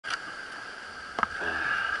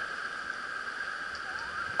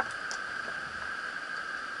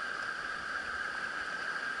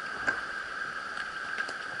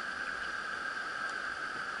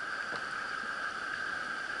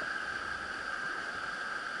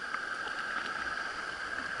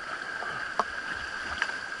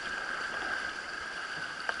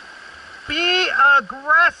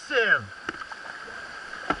aggressive.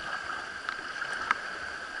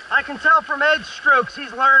 I can tell from edge strokes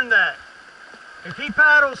he's learned that. If he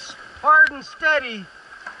paddles hard and steady,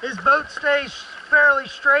 his boat stays fairly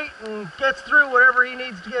straight and gets through whatever he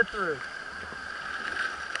needs to get through.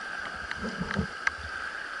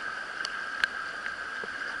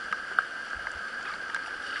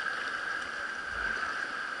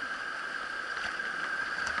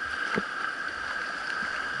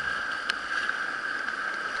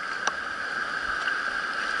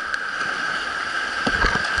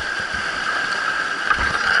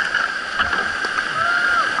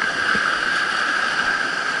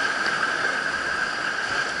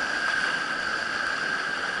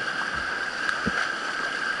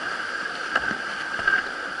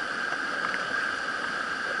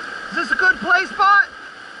 Is this a good play spot?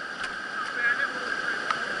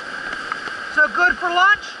 So good for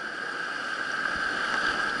lunch?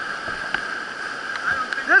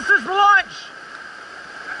 This is lunch.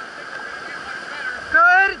 Go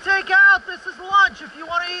ahead and take out. This is lunch. If you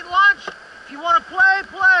want to eat lunch, if you want to play,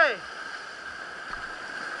 play.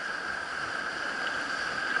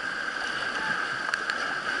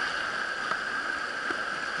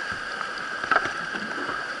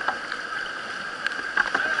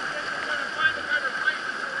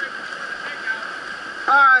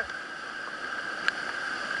 All right.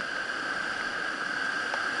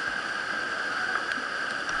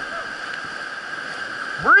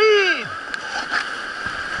 Breathe.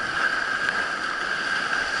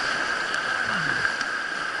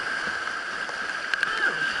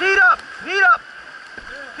 Feet up, feet up,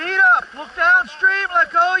 feet up. Look downstream,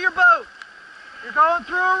 let go of your boat. You're going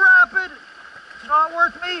through a rapid. It's not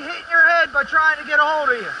worth me hitting your head by trying to get a hold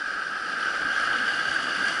of you.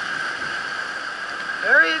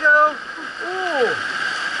 There you go. Ooh.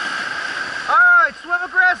 All right, swim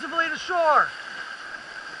aggressively to shore.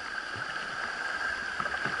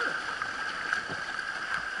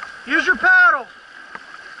 Use your paddle.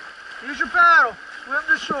 Use your paddle. Swim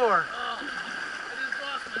to shore. Oh, I just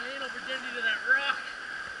lost my anal virginity to that rock.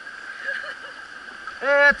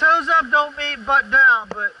 Yeah, toes up don't mean butt down,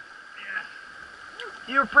 but Yeah.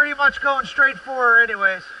 you were pretty much going straight for her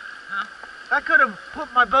anyways. Huh? I could have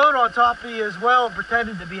put my boat on top of you as well and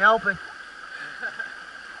pretended to be helping.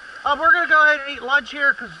 We're going to go ahead and eat lunch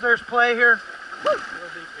here because there's play here. We'll be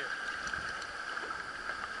here.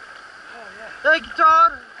 Oh, yeah. Thank you,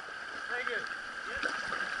 Todd.